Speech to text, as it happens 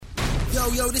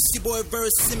Yo, this is your boy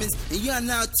Verse Simmons, and you are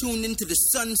now tuned into the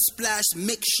Sunsplash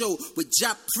Mix Show with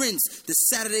Jap Prince, the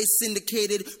Saturday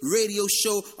syndicated radio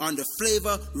show on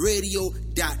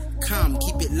theflavorradio.com.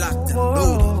 Keep it locked and loaded.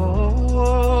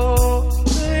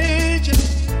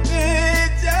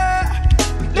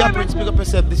 Jap Prince, big up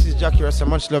yourself. This is Jackie Rasta.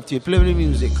 Much love to you. Play the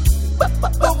music. For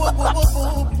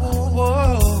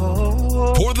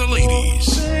the ladies,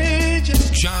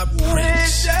 Jap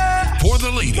Prince. For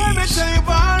the ladies. Let me tell you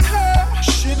about her.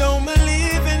 She don't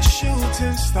believe in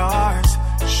shooting stars.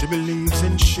 She believes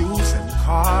in shoes and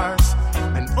cars,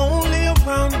 and only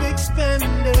around big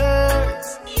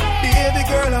spenders. Baby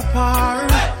girl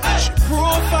apart. She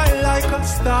profile like a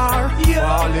star.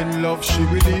 Fall in love, she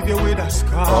will leave you with a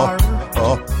scar.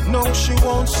 No, she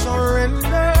won't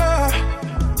surrender.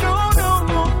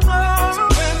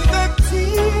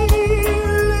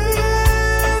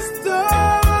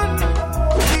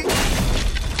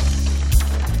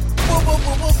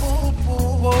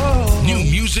 New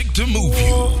music to move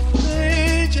you.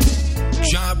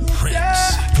 Jap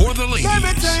Prince. For the ladies. Let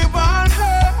me tell you about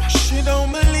her. She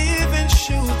don't believe in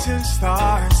shooting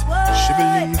stars. She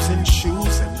believes in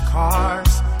shoes and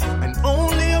cars, and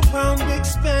only around big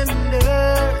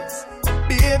spenders.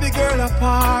 Baby girl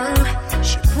apart.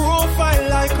 She profile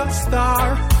like a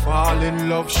star. Fall in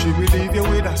love, she will leave you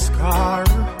with a scar.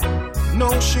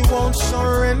 No, she won't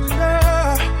surrender.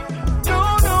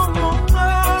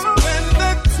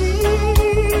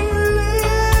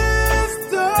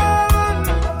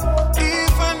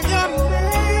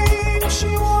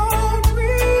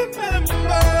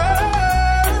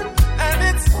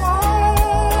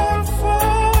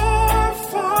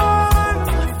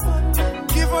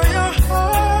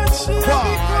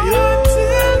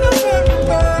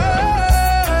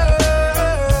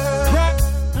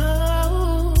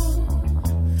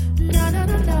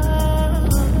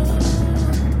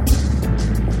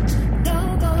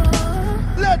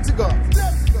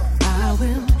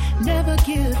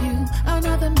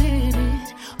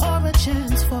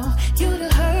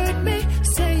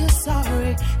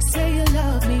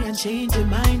 Change your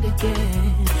mind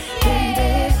again,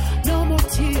 baby. No more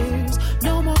tears,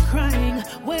 no more crying,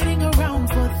 waiting around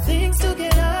for things to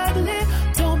get ugly.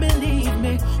 Don't believe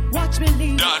me, watch me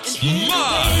leave. That's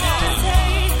mine.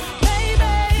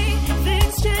 Baby,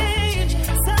 things change.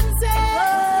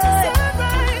 Sunset,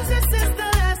 sunrise. This is the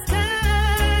last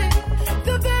time,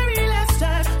 the very last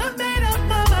time I made up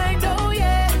my mind. Oh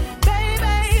yeah,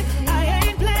 baby, I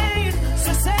ain't playing.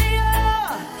 So say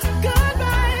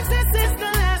goodbyes. This is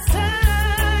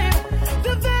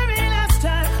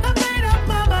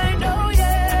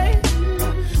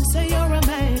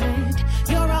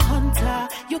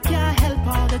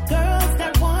the girls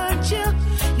that want you.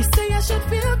 You say I should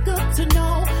feel good to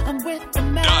know I'm with the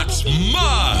man. That's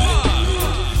mine.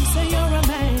 You say you're a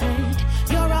man,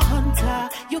 you're a hunter.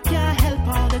 You can't help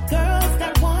all the girls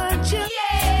that want you.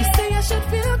 You say I should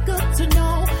feel good to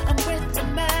know I'm with the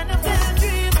man of my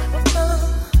dream.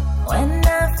 When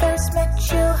I first met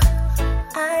you,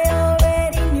 I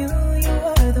already knew you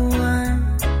were the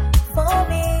one for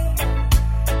me.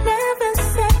 Never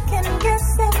second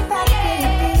guessing that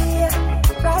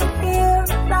right here,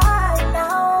 right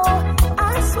now. I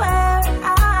swear,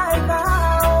 I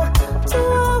vow to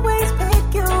always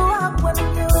pick you up when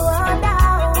you are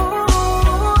down.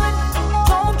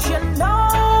 Don't you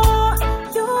know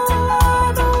you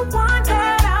are the one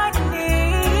that I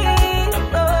need?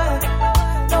 But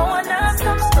no one else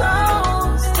comes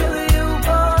close to you,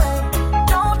 boy.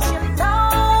 Don't you know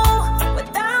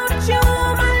without you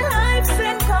my life's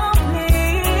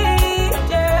incomplete?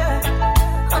 Yeah,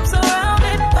 I'm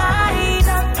surrounded by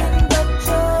nothing but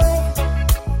joy.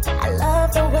 I love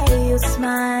the way you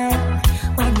smile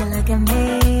when you look at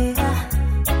me.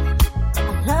 I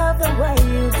love the way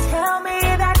you tell me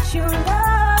that you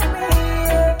love me.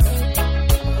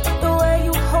 The way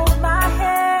you hold my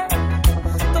hand,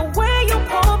 the way you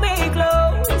pull me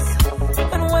close,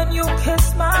 and when you kiss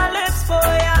my lips, boy,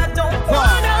 I don't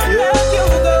wanna let you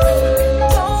go.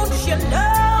 Don't you know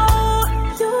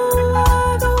you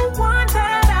are the one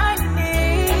that I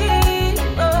need,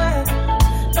 but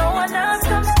no one else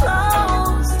comes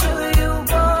close to you,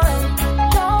 boy.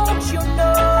 Don't you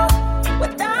know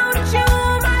without you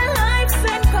my life's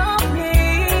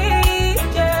incomplete?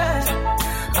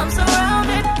 Yeah, I'm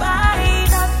surrounded by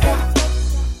nothing.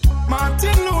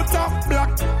 Martin Luther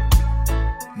Black,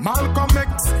 Malcolm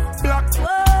X Black,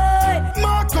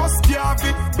 Marcus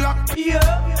Garvey Black,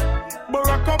 yeah.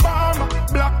 Barack Obama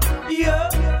Black, yeah.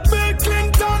 Bill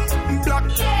Clinton Black,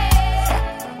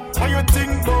 yeah. How you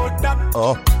think about that?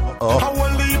 How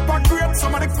will leap a great,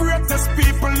 some of the greatest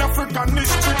people in African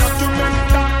history document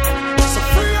that.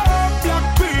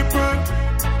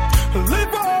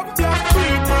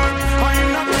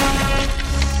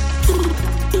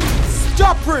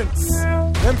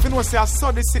 know say I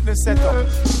saw the sickness set up.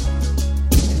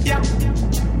 Yeah.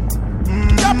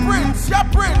 Your prince.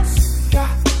 Yeah.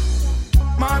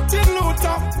 Martin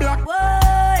Luther Black.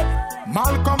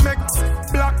 Malcolm X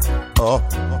Black.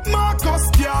 Marcus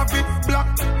Garvey Black.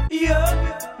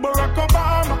 Yeah. Barack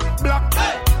Obama Black.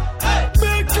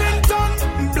 Bill Clinton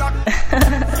Black.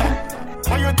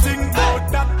 How you think about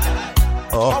that?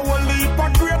 I will leave a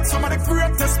great, some of the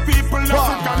greatest people in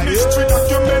African history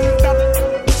document that.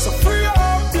 So free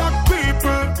up black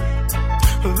people,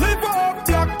 live up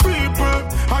black people.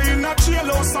 I in a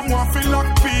jail, someone feel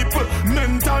like people.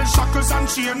 Mental shackles and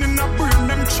chain in a brain,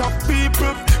 them trap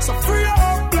people. So free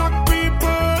up black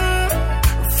people,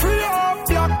 free up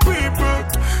black people.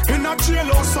 In a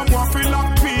jail, someone feel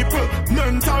like people.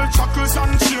 Mental shackles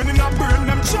and chain in a brain,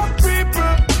 them trap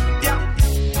people. Yeah,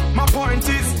 my point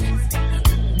is,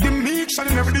 the meek shall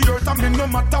never the earth, I mean no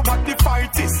matter what the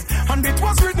fight is. And it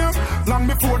was written long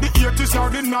before the 80s or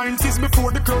the 90s,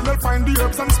 before the colonel find the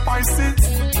herbs and spices.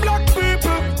 Black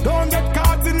people, don't get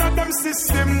caught in a them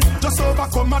system. Just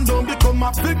overcome and don't become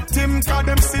a victim. Cause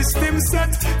them system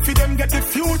set, for them get the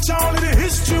future, all the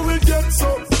history will get.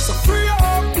 So free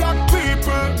up black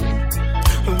people,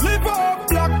 live up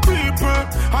black people.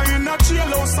 I in a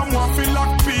jail, someone feel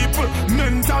like people.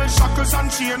 Mental shackles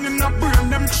and chain in a brain,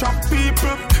 them trap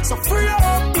people. So free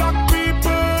up black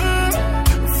people,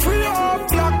 free up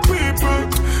black people.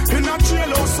 In a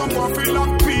jail, someone feel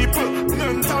like people.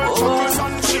 Mental shackles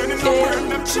and chain in a brain,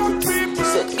 them trap people.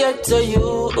 Said get to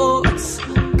you,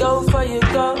 go for you,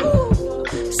 go.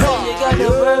 Say you gotta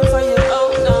work for your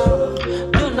own now.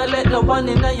 Do not let no one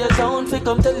in your zone fi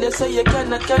come tell you so you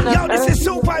cannot. Yo, this is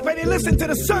Soul Pipe and you listen to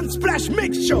the Sunsplash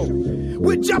Mix Show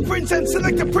with Ja Prince and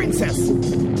Selector Princess.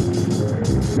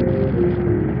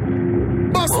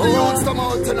 Bust the youths come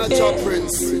out in a Ja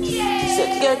Prince.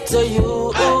 Said get to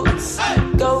you,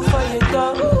 go for you,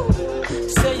 go.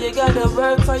 Say you gotta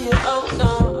work for your own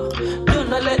now. Do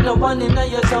not let no one in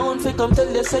your zone fi come tell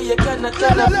you so you cannot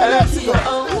earn for your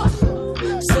own.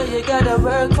 Say you gotta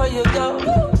work for your go.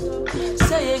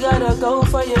 Say you gotta go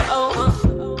for your own.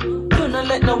 Do not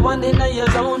let no one in your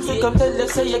zone fi come tell you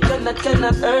say you cannot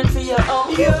earn for your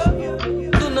own.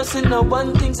 Do not see no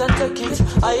one things and take it.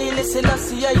 I listen and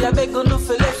see I beg you no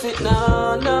feel left it.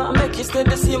 Nah, make it stay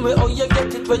the same way. Oh, you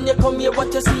get it when you come here.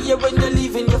 What you see here when you're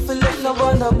leaving, you feel left. No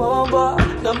one, no more war,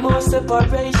 no more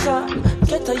separation.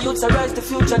 Get a youth to rise the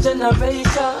future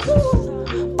generation.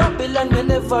 Babylon you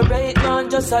never rate, man.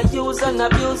 Just a use and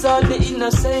abuse all the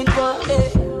innocent one.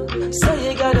 So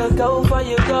you gotta go for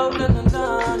your go.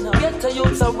 No. Get a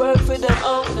youth to work for them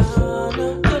own. No.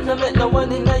 Do not let no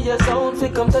one in your zone fi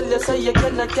come tell you so you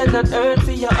cannot earn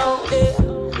for your own.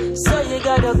 So you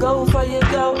gotta go for your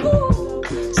go.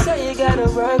 So you gotta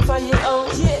work for your own.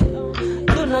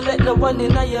 Do not let no one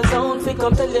in your zone fi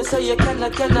come tell you so you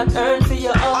cannot earn for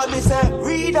your own. I say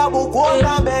read a book, one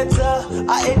a better.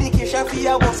 A education for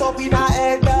you what's up in a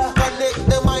head. Connect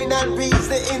the mind and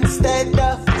reason instead.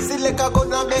 Select a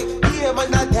gonna make game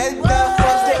and a tender.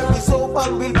 Cause there is hope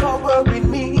and willpower in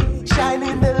me.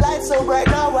 Shining the light so bright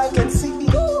now I can see.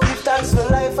 Give thanks for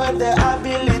life and the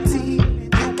ability.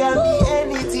 You can be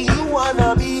anything you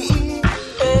wanna be.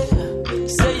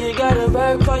 Say you gotta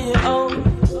work for your own.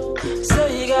 So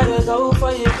you gotta go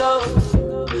for your go.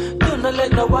 Do not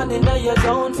let no one in your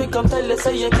zone fi come tell you so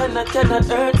you cannot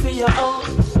earn for your own.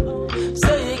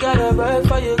 So you gotta work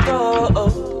for your go.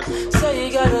 So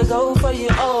you gotta go for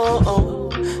your own.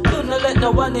 Do not let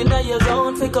no one in your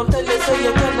zone fi come tell you so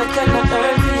you cannot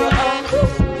earn for your own.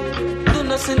 Do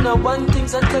not see no one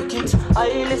things and take it.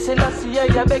 I listen and see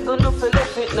I beg you no feel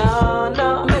left it.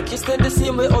 Nah. Make you stay the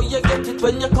same way. Oh, you get it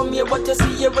when you come here. What you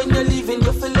see here when you're leaving,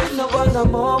 you feel like no one, no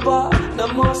more war, no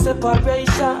more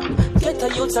separation. Get a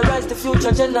youth to rise the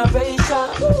future generation.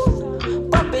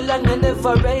 Babylon you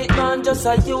never rate, man. Just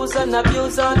a use and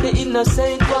abuse all the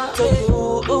innocent one. So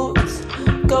you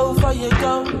go for your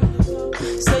go.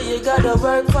 Say you gotta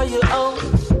work for your own.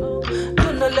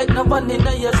 Do not let no one in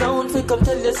your zone fi come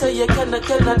tell you say you cannot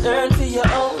earn for your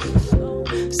own.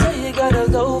 Say you gotta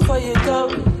go for your go.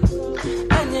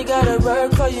 And you gotta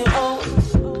work for your own.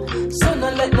 So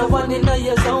not let no one in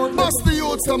your zone. Bust the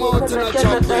youths come out in a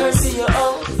Ja Prince. For your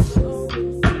own.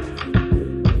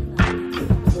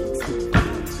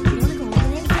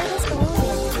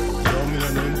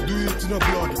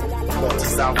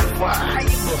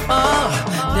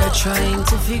 They're trying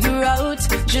to figure out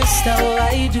just how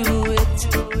I do it.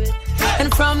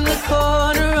 And from the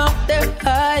corner of their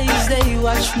eyes, they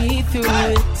watch me through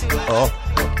it.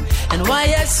 And why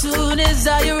as soon as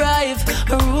I arrive,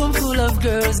 a room full of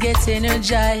girls gets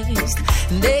energized.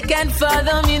 They can't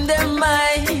fathom in their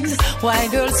minds why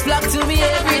girls flock to me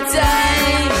every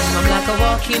time. I'm like a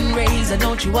walking razor,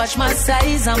 don't you watch my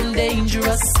size? I'm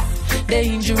dangerous,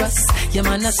 dangerous. Yeah,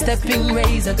 man, a stepping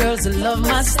razor. Girls that love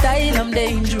my style, I'm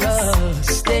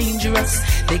dangerous, dangerous.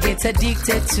 They get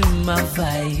addicted to my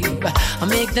vibe. I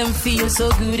make them feel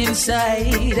so good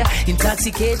inside,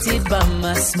 intoxicated by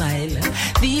my smile.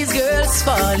 These girls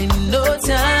fall in no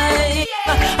time.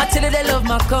 I tell you they love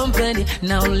my company.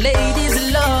 Now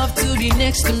ladies love to be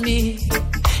next to me.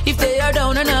 If they are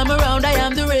down and I'm around, I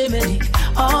am the remedy.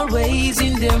 Always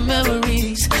in their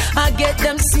memories, I get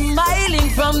them smiling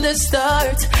from the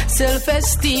start.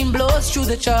 Self-esteem blows through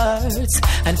the charts,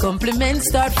 and compliments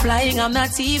start flying. I'm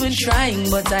not even trying,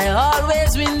 but I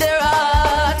always win their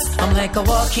hearts. I'm like a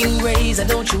walking razor,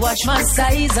 don't you watch my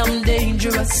size? I'm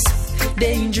dangerous,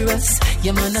 dangerous.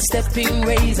 Yeah, man, a stepping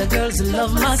razor. Girls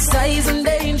love my size. I'm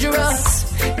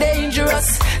dangerous,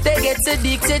 dangerous. They get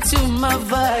addicted to my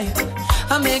vibe.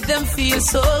 I make them feel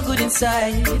so good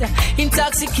inside,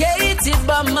 intoxicated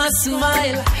by my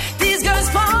smile. These girls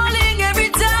falling every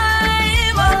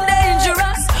time. I'm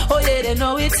dangerous, oh yeah, they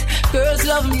know it. Girls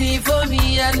love me for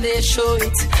me and they show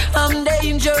it. I'm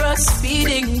dangerous,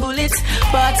 feeding bullets,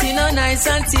 partying on nice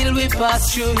until we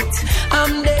pass through it.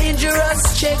 I'm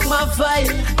dangerous, check my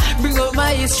file, bring up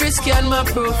my history, scan my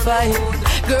profile.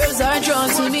 Girls are drawn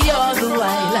to me all the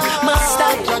while. My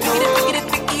style,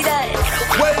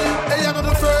 well, they are not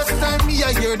the first time me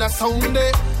I hear that sound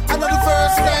there. I know the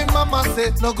first time mama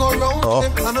said no go round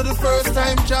them. I know the first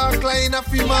time Jack line a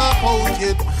feel my out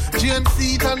yet.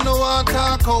 GNC and no one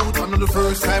talk out. I know the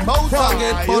first time house I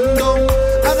get fun down.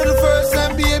 I know the first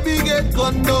time baby get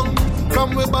gunned down.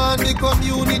 From we born the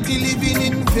community living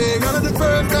in fear. I know the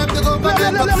first time the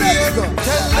government not clear.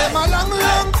 Tell them a long,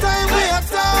 long time we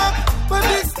attack, but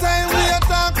this time we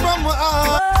attack from our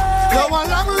heart. Now a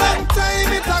long, long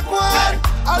time it a gone.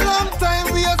 A long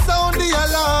time we a sound the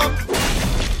alarm.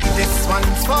 This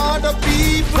one's for the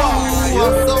people who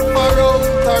are suffer out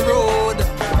the road.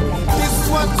 This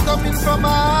one's coming from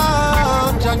our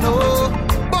heart, you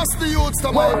know. Bust the youths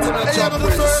come out to the job. I know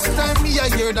the first time me I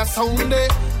hear that sound there.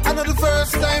 I know the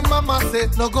first time mama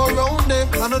said no go round them.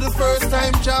 I know the first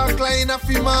time Jack line a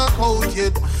fi mark out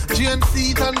yet.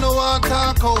 GNC and no one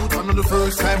talk out. I know the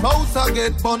first time house I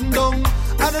get bun down.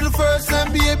 I know the first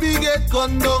time baby get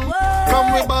gunned down.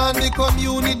 From we born the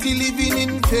community living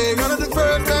in fear. I know the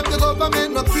first time the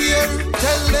government no care.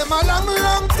 Tell them a long,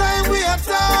 long time we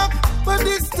attack, but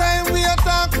this time we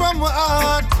attack from our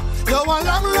heart. Yo, a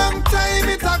long, long time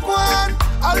it a gone.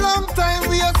 A long time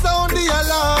we a sound the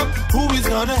alarm. Who is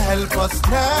gonna help us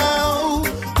now?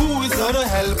 Who is gonna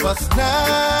help us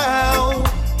now?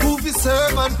 Who we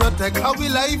serve and protect? How we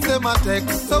life them attack?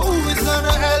 So who is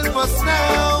gonna help us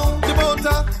now? The amount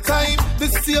of time the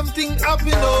same thing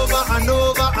happen over and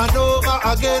over and over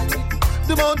again.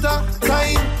 The amount of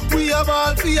time we have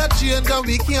all fear change and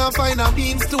we can't find a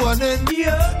means to an end.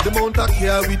 The amount of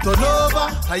care we turn over,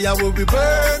 tire where we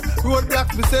burn,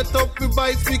 roadblocks we set up, we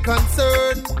vice we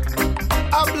concern.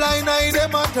 A blind eye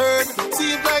them a turn,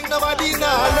 seems like nobody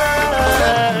now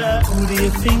learn. Who do you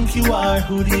think you are?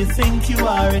 Who do you think you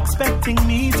are? Expecting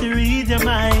me to read your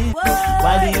mind.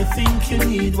 Why do you think you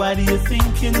need? Why do you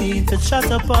think you need to shut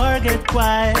up or get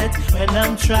quiet? When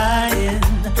I'm trying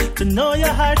to know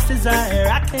your heart's desire,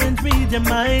 I can't read your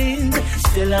mind.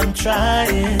 Still I'm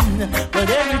trying, but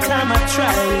every time I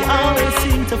try, we always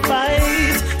seem to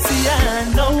fight. See,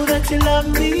 I know that you love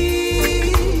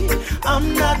me,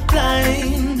 I'm not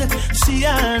blind. See,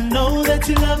 I know that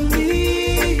you love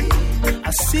me,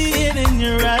 I see it in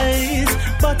your eyes.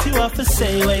 But you have to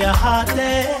say where your heart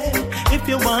there. If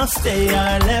you want to stay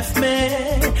or left me,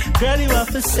 girl, you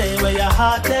have to say where your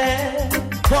heart there.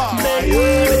 Baby,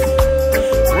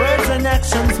 words and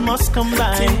actions must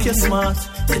combine. Think you're smart,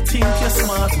 you think you're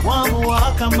smart. One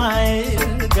walk a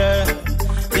mile, girl.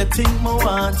 You think me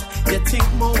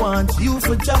want you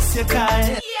for just your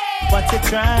kind. But you're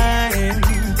trying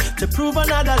to prove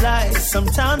another lie.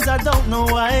 Sometimes I don't know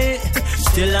why.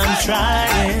 Still I'm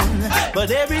trying,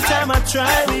 but every time I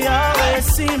try, we always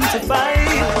seem to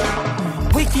fight.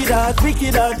 Wicked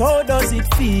heart, how does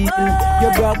it feel?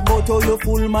 You brag about how you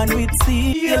full man with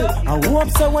steel. I hope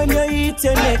so when you eat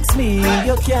your next meal,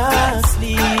 you can't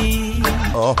sleep.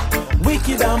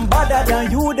 Wicked and badder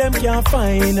than you, them can't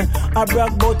find. I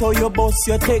brag about how you bust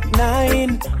your Tech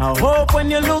 9. I hope when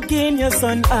you look in your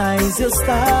son eyes, you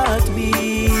start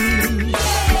weep.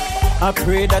 I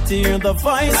pray that you hear the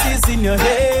voices in your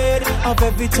head of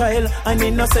every child and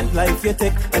innocent life you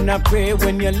take. And I pray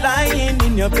when you're lying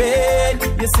in your bed,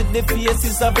 you see the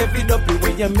faces of every double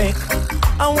way you make.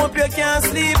 I hope you can't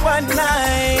sleep at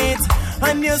night.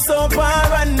 and you're so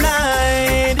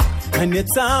paranoid, and you're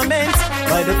tormented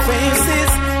by the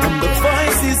faces and the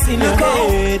voices in your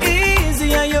head.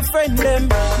 Easy and your friend them,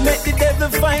 make the devil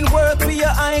find work for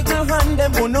your idle hand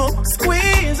them. Who no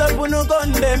squeeze up, who no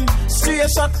gun them. Straight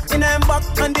shot in them back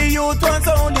and the youth ones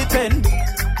only 10.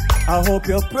 I hope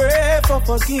you pray for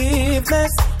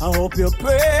forgiveness. I hope you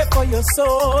pray for your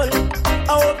soul.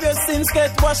 I hope your sins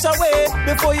get washed away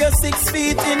before you're 6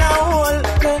 feet in a hole.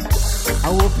 I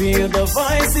hope you hear the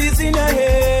voices in your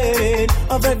head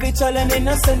of every child and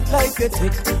innocent life you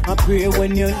take. I pray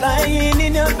when you're lying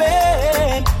in your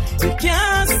bed. You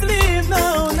can't sleep,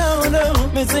 no.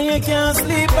 Me say you can't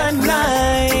sleep at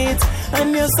night,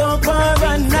 and you're so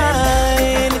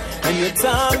paranoid, and you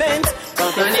torment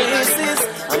by the faces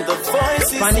and the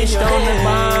voices Spanish in your down the head.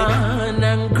 barn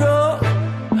and grow.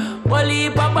 Well,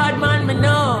 heap a bad man, me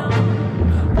know.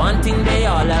 One thing they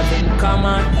all have in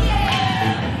common.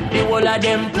 The whole of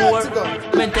them poor.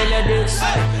 Me tell you this.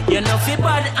 You know fi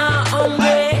bad and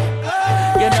hungry.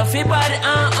 You know fi bad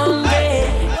and hungry.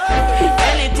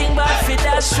 Anything bad fi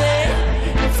that way.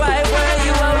 If I were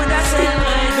you, I would have sell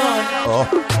my gun.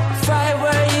 If I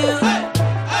were you,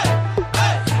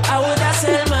 I would have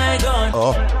sell my gun.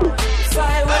 If I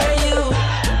were you,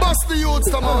 Bust the youths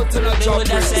come out in a me job would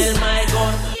have sell my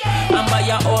gun. And buy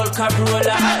your old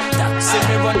Corolla. Taxi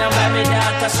me run and buy me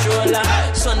daughter stroller.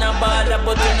 Son a baller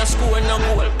but in a school no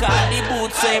goal. Call the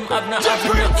boots so him have no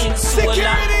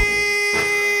insola.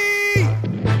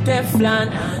 Teflon,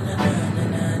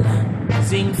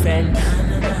 Zinc Fen.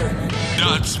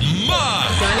 That's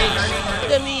mad.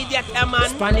 The media come on.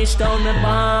 Spanish down me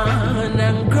born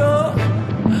and grow.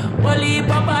 Well, heap a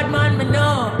bad man me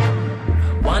know.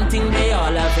 One thing they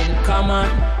all have in common.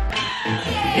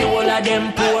 The whole of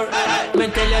them poor. Me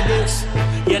tell you this.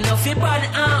 You know fi bad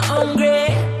and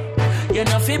hungry. You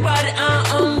know fi bad and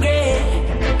hungry.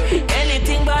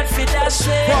 Anything bad fi that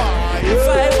way. If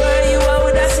I were you, I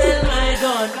would have sell my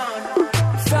gun.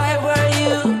 If I were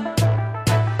you,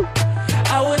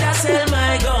 I would have sell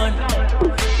my gun.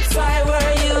 If I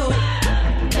were you,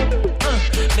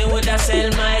 me would have sell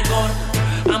my gun.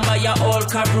 And buy your old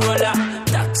Corolla.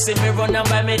 Taxi me run and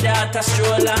buy me daughter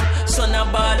stroller. Son a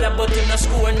baller but him no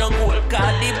score no goal.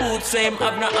 Call the boots so him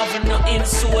have no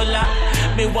insola.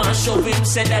 Me want show him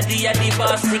say that he a the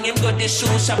boss. Bring him go the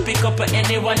shoe shop, pick up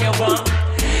anyone you want.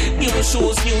 New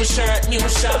shoes, new shirt, new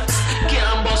shots.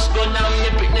 Can't bust gun and me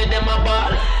pick them a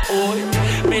ball. Oh,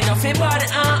 me no fi bad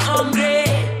and hungry.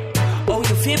 Oh,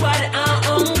 you fi bad and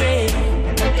hungry.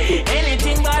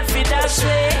 Anything bad fi that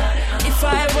way. If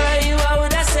I were you, I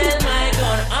would have sell my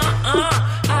gun.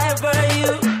 I were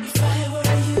you. If I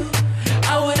were you,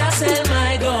 I would have sell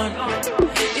my gun.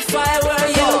 If I were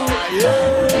you,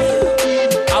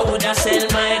 I would have sell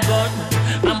my gun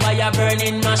and buy a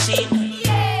burning machine.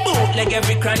 Like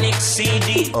every chronic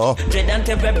CD. Dread and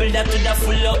terrible that would have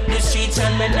full up the streets.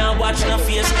 And when I watch no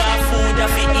face car food I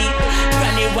fi eat.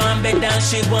 Granny want bed and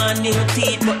she want new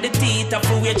teeth. But the teeth are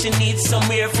for where she needs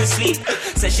somewhere for sleep.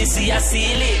 So she see a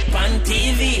ceiling on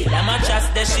TV. The mattress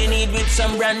that she need with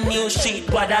some brand new sheet.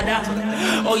 Wadada.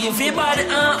 Oh you feel bad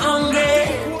and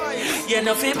hungry. You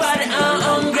know feel bad and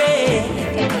hungry.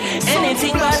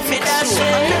 Anything bad for that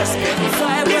shit. If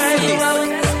I were you I would.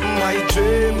 My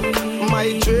dream. My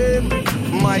dream,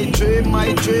 my dream,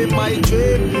 my dream, my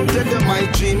dream. Tell you my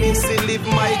dream is to live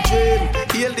my dream.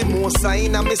 Heal the most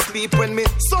sign of me sleep when me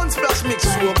sun splash me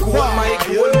so cool. My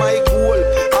goal, my goal.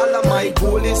 All of my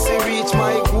goal is to reach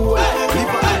my goal.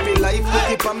 Live a happy life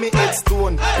with it on me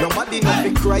headstone. Nobody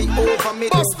nothing cry over me.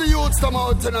 Bust the youths come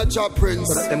out in a job prince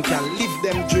so that them can live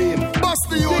them dream. Bust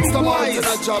the youths come out in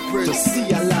a job prince to see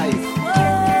a life.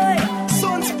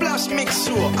 Sunsplash mix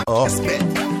show.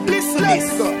 Listen,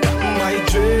 listen. My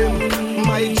dream,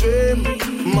 my dream,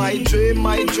 my dream,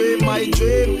 my dream, my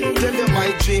dream. Tell you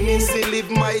my dream is to live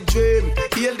my dream.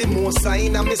 Heal the most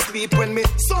sign of me sleep when me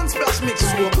sunsplash mix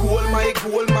so cool. My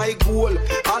goal, my goal.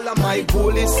 All of my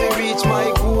goal is to reach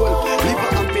my goal. Live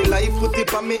a happy life with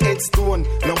it on me headstone.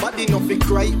 Nobody nothing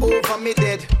cry over me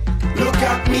dead. Look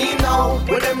at me now,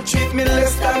 when them treat me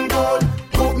less than gold.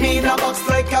 Put me in a box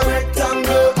like a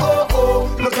rectangle. Oh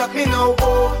oh, look at me now.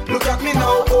 Oh, look at me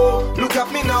now. Oh, look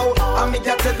at me now. I me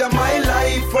that tell them my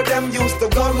life. For them used to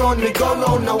go round me, go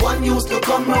round. No one used to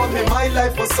come round me. My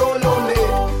life was so lonely.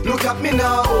 Look at me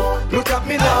now. Look at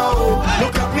me now.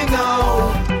 Look at me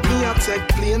now. Me I take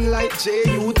clean chain like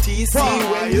JUTC.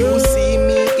 When you see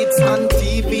me, it's on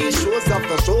TV. Shows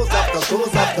after shows after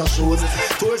shows after shows.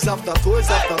 Tours after tours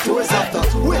after tours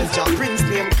after. Well, Ja Prince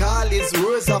name call is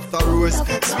roars after roars.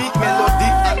 Speak melody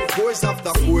and course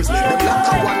after course. The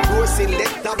black one goes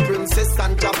select a princess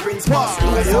and Ja Prince pass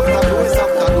doors after doors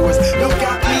after doors. Look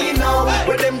at me now,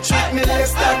 where them treat me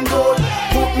less than gold.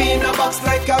 Put me in a box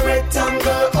like a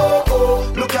rectangle. Oh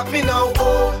oh, look at me now.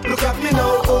 Oh, look at me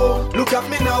now. Oh, look at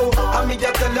me now. I mean,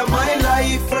 I tell you my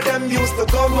life. For them used to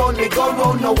come round me, go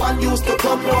round. No one used to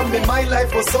come round me. My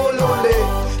life was so lonely.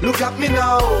 Look at me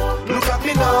now. Look at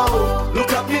me now.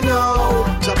 Look at me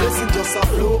now. Jah blessing just a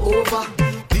flow over.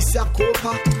 This a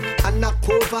copa and a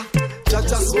cover.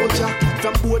 Jaja soldier,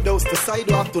 from boardhouse to side,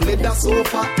 you have to let that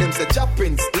sofa. Them say Ja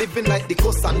Prince, living like the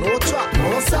Costa no track,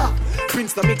 no sir.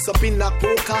 Prince the mix up in a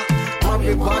coca.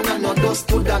 Marijuana no dust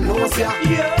to the nose,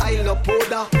 yeah. I love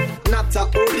powder, not a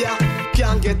odia,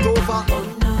 can't get over.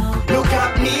 Look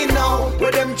at me now,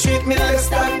 where them treat me less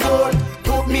than gold.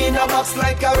 Put me in a box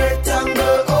like a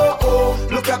rectangle. Oh oh,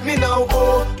 look at me now.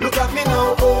 Oh, look at me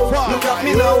now. Oh, look at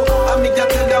me now. I mean, I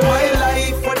tell them my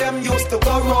life. For them used to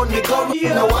go round me, go round.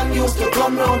 No one used to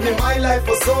come round me. My life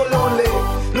was so lonely.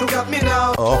 Look at me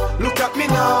now. Look at me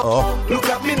now. Look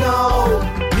at me now.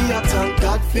 Me I thank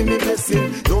God for me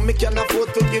blessing. No me can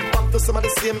afford to give back to some of the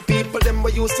same people. Them were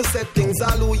used to set things.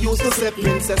 All who used to say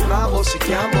princess now, but she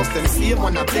can't bust them. Same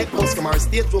when I take bus from our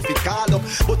state trophy call up,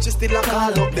 but she still a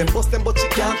call up. Them bust them, but she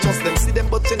can't trust them. See them,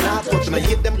 but she not touch them. I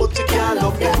hate them, but she can't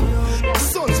love them.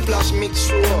 Sunsplash make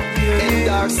sure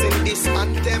endorse in this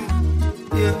anthem.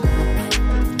 Yeah.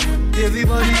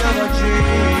 Everybody have a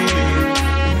dream.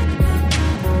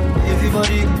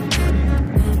 Everybody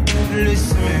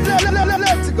listen.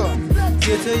 Let's go.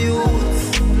 Get a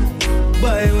youth.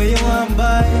 Buy where you want,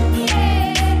 buy.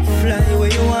 Fly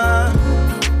where you want.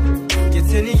 Get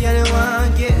any girl you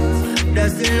want, get.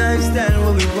 That's the lifestyle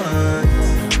what we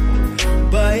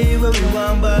want. Buy where we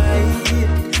want, buy.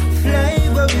 Fly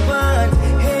where we want.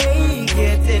 Hey,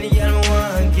 get any girl you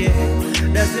want,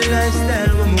 get. That's the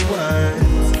lifestyle what we want.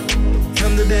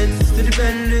 From the Benz to the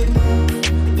Bentley,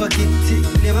 pocket tick,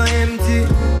 never empty.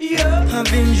 Yeah, I've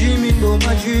been dreaming about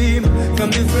my dream from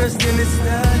the first day I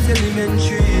start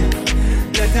elementary.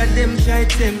 Lot of them try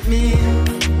to tempt me,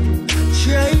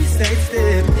 try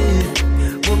sidestep me,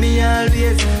 but me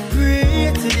always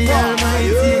pray to the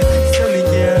Almighty, so me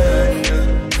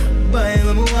can buy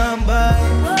when me want buy,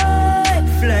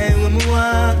 fly when me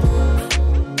want,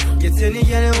 get any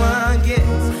girl I want get.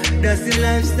 That's the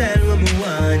lifestyle when me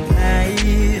want. I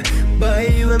buy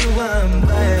when me want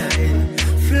buy,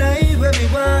 fly when me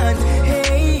want.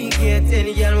 Hey, get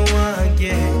any girl me want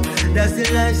get. That's the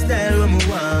lifestyle when me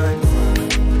want.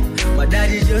 My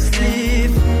daddy just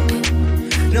leave,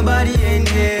 nobody ain't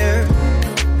there.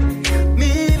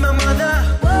 Me, my mother,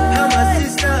 and my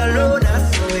sister alone,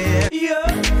 I swear.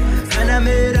 Yeah, and I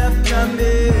made up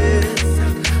promise,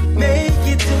 make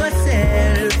it to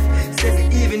myself.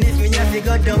 Said even if me have to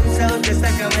go down south, just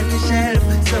like I'm on the shelf,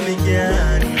 so me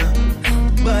can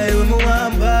buy when me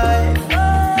want buy,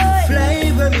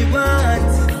 fly when me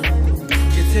want,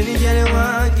 get any girl you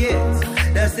want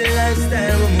get. That's the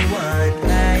lifestyle when me want.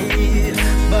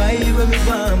 Buy when me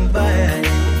want buy,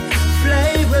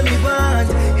 fly when me want.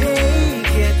 Hey,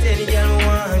 get any girl me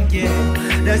want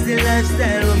get. That's the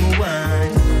lifestyle when me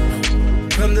want.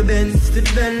 From the Benz to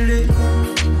the Bentley,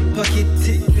 pocket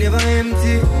tick never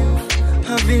empty.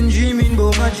 I've been dreaming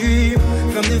about my dream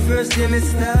from the first day I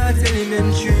start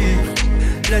elementary.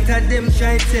 Lot of them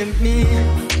try to tempt me,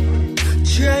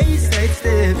 try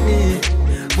sidestep me,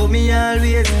 but me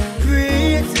always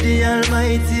pray to the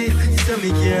Almighty, so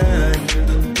me can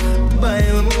buy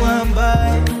when me want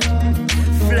buy,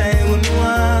 fly when me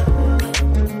want,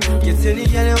 get any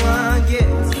girl you want get.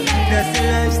 That's the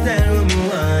lifestyle when me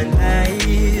want. I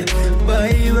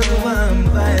buy when me want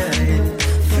buy,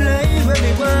 fly when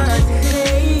me want.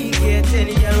 Hey, get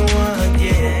any girl you want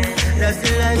get. That's the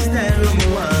lifestyle when me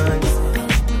want.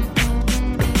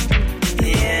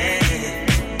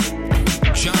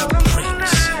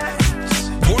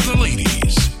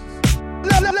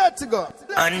 Let's go.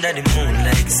 Under the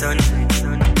moonlight sun,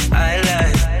 I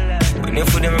lie. When you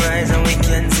feel them rise and we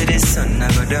can see the sun, I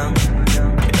go down.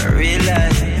 In real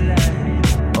life.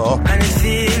 And it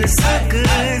feels so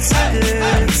good, so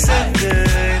good, so good.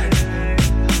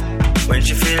 When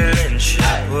you feel lynch,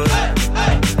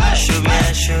 shoot me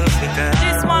and shoot because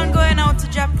this one going out to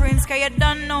Ja Prince, cause you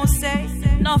don't know, say.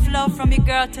 Enough love from your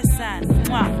girl to San.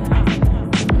 Mwah.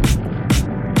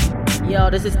 Yo,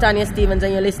 this is Tanya Stevens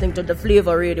and you're listening to The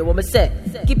Flavor Radio. What me say?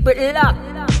 Keep it locked.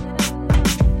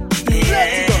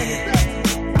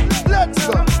 Let's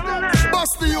go.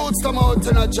 Bust the youths come out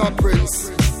in a job, Prince.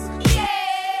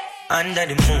 Under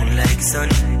the moon like sun,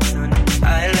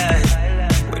 I lie.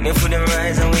 When you feel them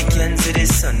rise and we can see the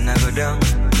sun, I go down.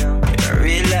 In a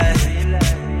real life,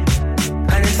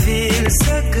 and it feels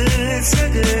so good,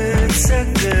 so good, so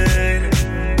good.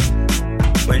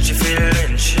 When she feel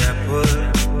when she a pull,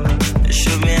 you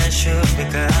shoot me and shoot me,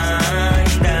 cause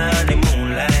under the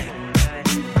moonlight,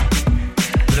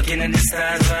 looking at the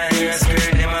stars while you're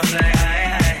spirit, them a fly high.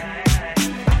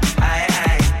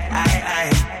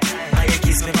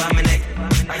 Kiss me by my neck,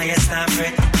 and you start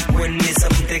fret. When me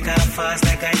something take off fast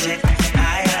like a jet.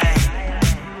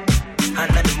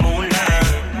 Under the moonlight.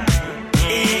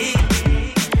 Hey,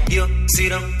 you see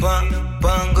them pan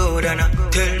good, and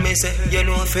tell me say you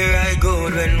know if I ride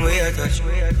good when we a touch.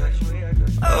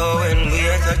 Oh, when we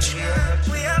a touch.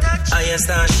 And you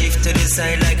start shift to the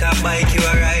side like a bike you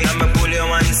a ride. I'ma pull you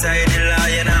one side, the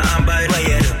lion and bite. What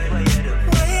you do?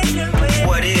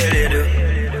 What do you do?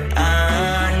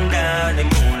 The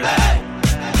moonlight,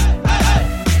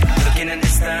 looking at the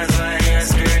stars while you're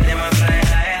scared, them a fly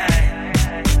high.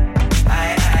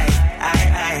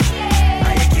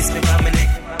 And you kiss me by my neck,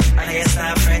 and you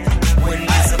start fret. When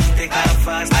me something take off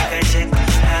fast like a jet.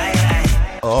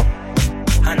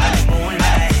 Under the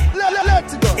moonlight,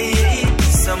 let's go. Hey,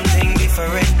 something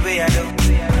different way I do.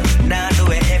 Now do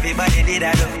what everybody did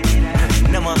I do.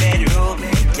 No more bedroom,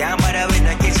 can't bother with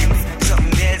the kitchen.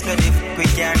 Something else but if we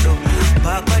can't do.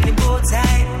 Park on the boat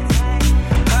side,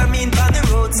 I mean on the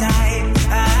roadside.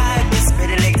 I miss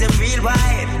better like them real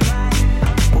wide.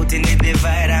 Putting the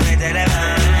divide, I'm at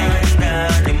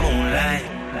under the moonlight.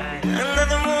 Under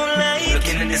the moonlight,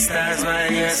 looking at the stars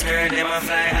while you're scared, them a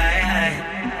fly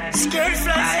high. Scared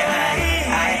fly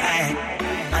high.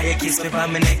 And you kiss me by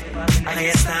my neck, and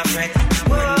you start fret.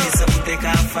 When me something take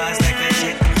off fast like a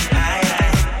jet.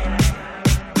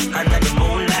 Under the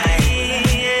moonlight.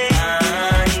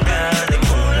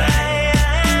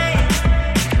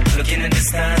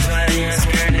 Stars while you're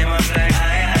scared, them a fly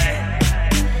high.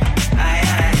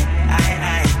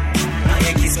 And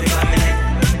you kiss me by my neck,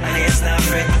 and you start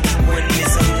fret. When me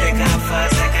some take off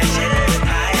fast like a jet.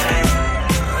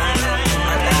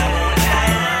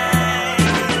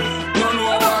 Don't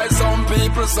know why some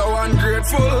people so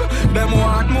ungrateful. Them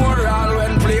want moral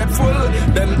when playful.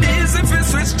 Them easy fi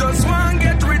switch, just want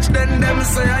get rich. Then them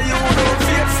say you don't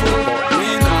faithful. Me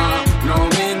nah, no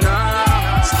me nah.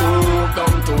 Stoop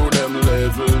down to them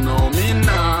level. No me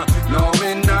nah, no me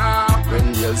nah. When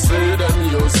you see them,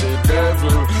 you see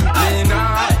devil. Me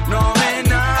nah, no me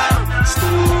nah.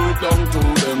 Stoop down to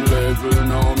them level.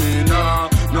 No me nah,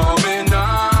 no me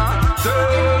nah.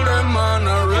 Tell them man a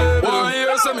rebel. 1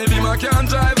 year so me be my can't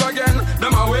drive again.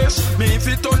 Them a wish me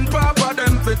fit on papa,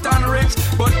 them fit on rich.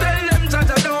 But tell them that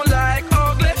I don't like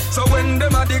ugly. So when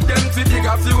them a dig, them fit dig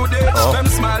a few days. Them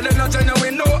smile, they not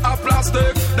genuine, no a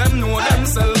plastic. Them know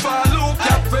themself a look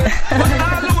at it. But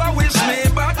all who a wish me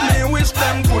back, me wish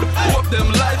them good. Hope them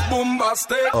life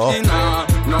bombastic. Me nah,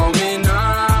 no me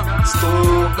nah.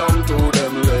 Stoop down to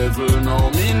them level. No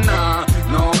me nah,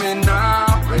 no me nah.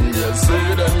 When you see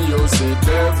them, you see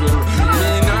devil.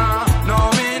 Me nah, no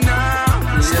me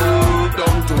nah. Stoop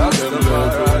down to them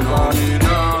level. No me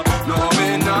nah, no me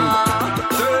nah.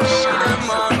 Tell them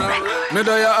man, me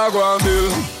there I go and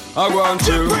build, I go and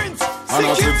chill. And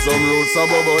I sip some roots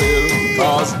above a hill.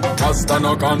 Cause Rasta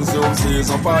no consume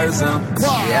season poison.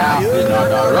 Yeah,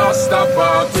 another Rasta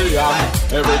party, yeah.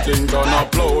 Everything done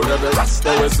upload. Every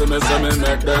Rasta we see me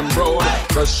make them proud.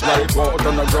 Fresh like water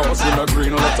on the grass in the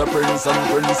green. Let the prince and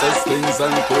princess, kings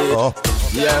and queens.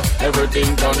 Yeah,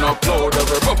 everything done upload.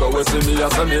 Every bubble we see me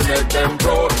as me make them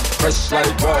proud. Fresh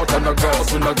like water on the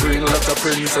grass in the green. Let the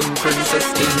prince and princess,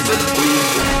 kings and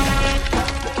queens.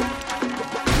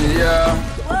 Yeah.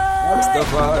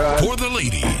 For the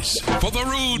ladies, for the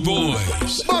rude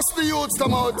boys. Must the youths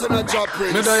come out in a job,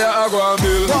 Prince. Me there I go and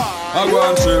build, I go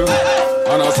and chill.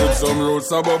 And I sip some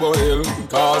roots above a hill.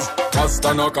 Cause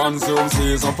Rasta no consume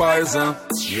season poison.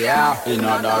 Yeah,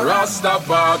 another Rasta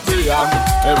party,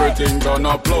 yeah. Everything done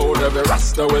upload. Every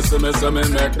Rasta we see me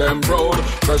make them proud.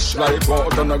 Fresh like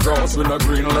water on the grass with the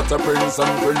green. Let the prince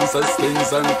and princess,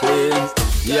 kings and queens.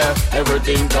 Yeah,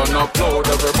 everything done upload.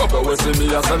 Every bubble we see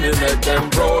me as me make them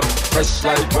proud. Fresh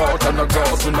like water on the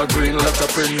grass with the green. Let the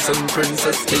prince and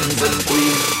princess, kings and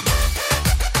queens.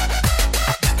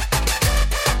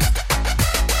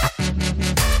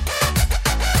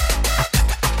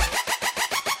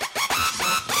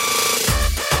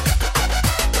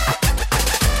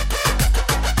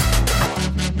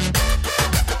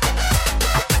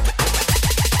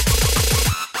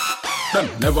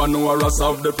 Never know a Ross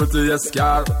of the prettiest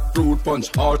car. Fruit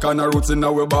punch, all kind of roots in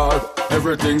our bar.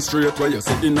 Everything straight where you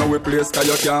sit in our place, cause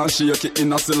you can't shake it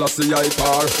in a Selassie I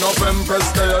par. No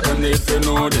empress there, you need to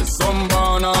know this. Some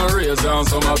born and raised and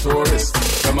some are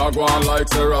tourists. Them a go on like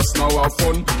the Ross now have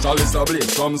fun. Chalice a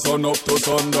blaze from sun up to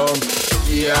sundown.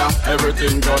 Yeah,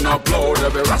 everything done upload.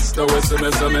 Every Rasta we see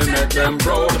me make them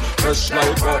proud. Fresh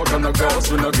like out on the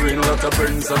ghost with a green letter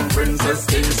prince and princess,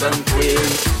 kings and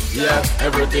queens. Yeah,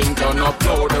 everything done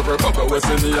upload. Every bubble we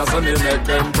see me as me make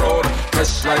them proud.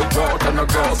 Fresh like out on the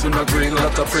ghost with a green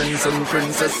letter prince and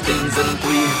princess, kings and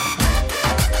queens.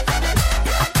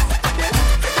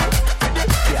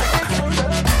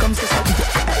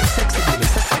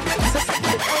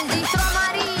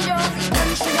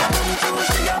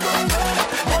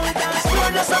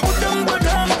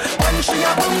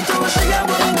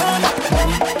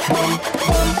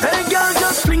 Hey girl,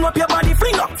 just fling up your body,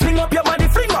 fling up, fling up your body,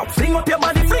 fling up, fling up your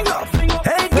body, fling up.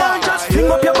 Hey girl, just fling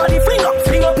up your body, fling up,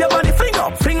 fling up your body, fling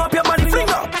up, fling up your body, fling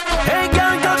up. Hey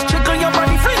girl, just jiggle your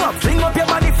body, fling up, fling up your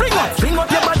body, fling up, fling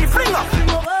up your body, fling up.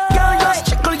 Girl, just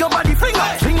jiggle your body, fling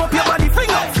up, fling up your body,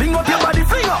 fling up, fling up your body,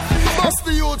 fling up. Bust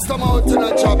the youths come out in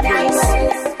a chop prince.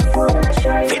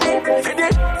 Fit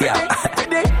it, yeah.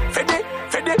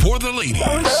 For the ladies.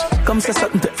 Come say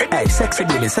something to hey, sexy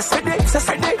baby, say something.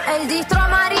 El distro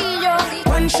amarillo.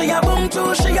 When she a boom,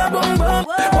 two, she a boom, boom.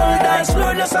 All dance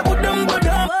floor, just a boom, boom.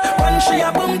 When she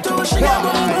a boom, two, she a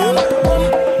boom, boom. Boom,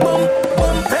 boom,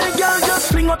 boom. Hey girl,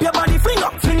 just fling up your body, fling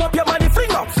up, fling up your body,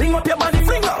 fling up, fling up your body,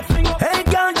 fling up. Hey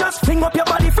girl, just fling up your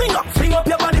body, fling up, fling up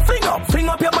your body, fling up, fling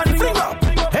up your body, fling up.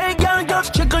 Hey girl,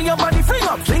 just jiggle your body, fling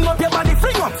up, fling up your body,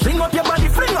 fling up, fling up your body,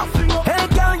 fling up. Hey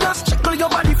girl, just jiggle your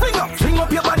body, fling up, fling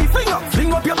up your body, fling up,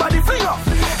 fling up your body, fling up.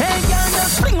 Hey girl,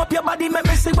 just fling up your body, make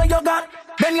me see what you got.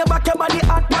 Then you back your body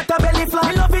hot, but a belly flat.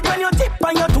 I love it when you tip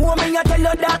on your toe, me I tell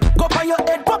you that. Go on your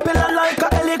head, popular like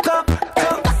a helicopter.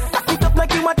 Back it up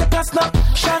like you want to take a snap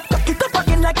shot. Back it up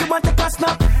again like you want to take a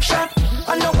snap shot.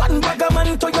 I know one bag of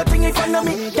man to your thing in front of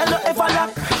me. You don't ever lock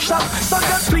shop. So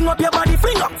just fling up your body,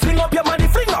 fling up, fling up your body,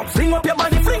 fling up, fling up your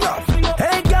body, fling up.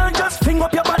 Hey girl, just fling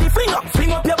up your body, fling up,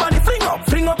 fling up your body, fling up,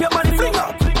 fling up your body, fling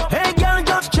up. Hey girl,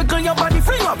 just jiggle your body,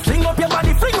 fling up, fling up your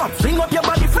body, fling up, fling up your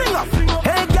body, fling up.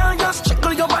 Hey girl, just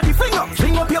jiggle your body, fling up,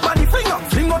 fling up your body, fling up,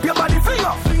 fling up your body, fling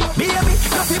up. Baby,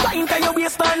 you feel fine 'cause your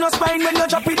waistline no spine when you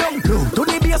drop it down. To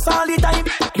the bass all the time,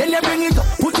 then you bring it up,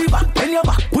 put it back, then you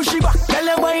back, push it back. Tell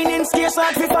you wine in skates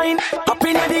hard to find. Up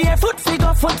in the air, foot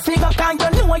figure, 'cause you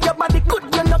know your body good,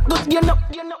 you're not good, you're not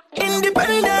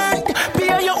independent.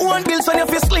 Pay your own bills when you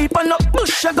feel sleep and up.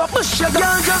 Push you go,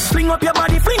 girl, just fling up your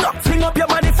body, fling up, fling up your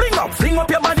body, fling up, fling up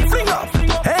your body, fling up.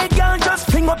 Hey girl, just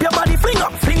fling up your body, fling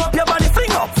up, fling up your body,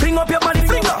 fling up, fling up your body,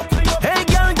 fling up. Hey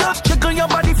girl, just jiggle your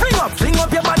body, fling up, fling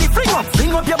up your body, fling up,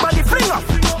 fling up your body, fling up.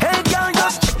 Hey girl,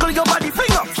 just jiggle your body,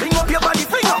 fling up, fling up your body,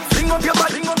 fling up, fling up your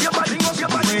body, fling up your body, fling up your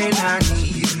body. When I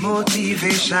need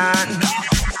motivation,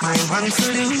 my one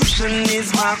solution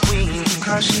is my queen,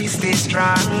 'cause she stays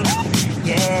strong.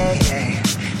 Yeah, yeah.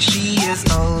 She is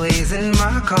always in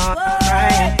my corner,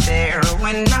 right there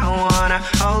when I wanna.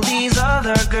 All these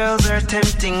other girls are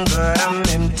tempting, but I'm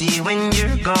empty when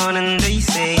you're gone. And they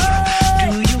say,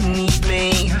 do you need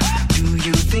me? Do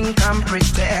you think I'm pretty?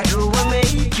 Do I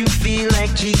make you feel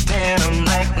like cheating? I'm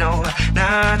like, no,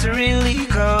 not really,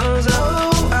 'cause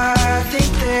oh, I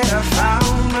think that I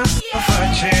found myself a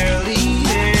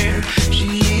cheerleader.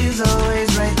 She is always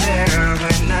right there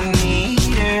when I need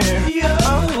her.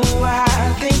 Oh,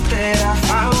 I think that I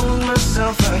found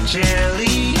myself a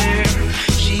cheerleader.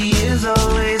 She is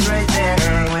always right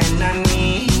there when I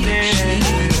need her.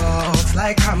 She walks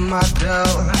like a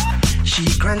model. She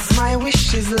grants my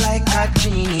wishes like a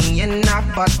genie in a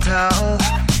bottle.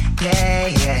 Yeah,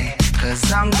 yeah.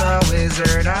 'Cause I'm the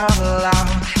wizard of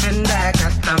love, and I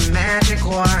got the magic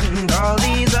wand. All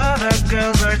these other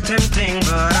girls are tempting,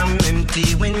 but I'm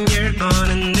empty when you're gone.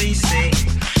 And they say,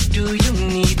 do you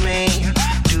need me?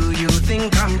 Do you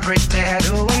think I'm pretty?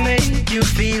 Do I make you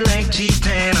feel like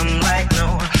cheating? I'm like,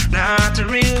 no, not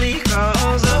really,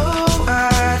 'cause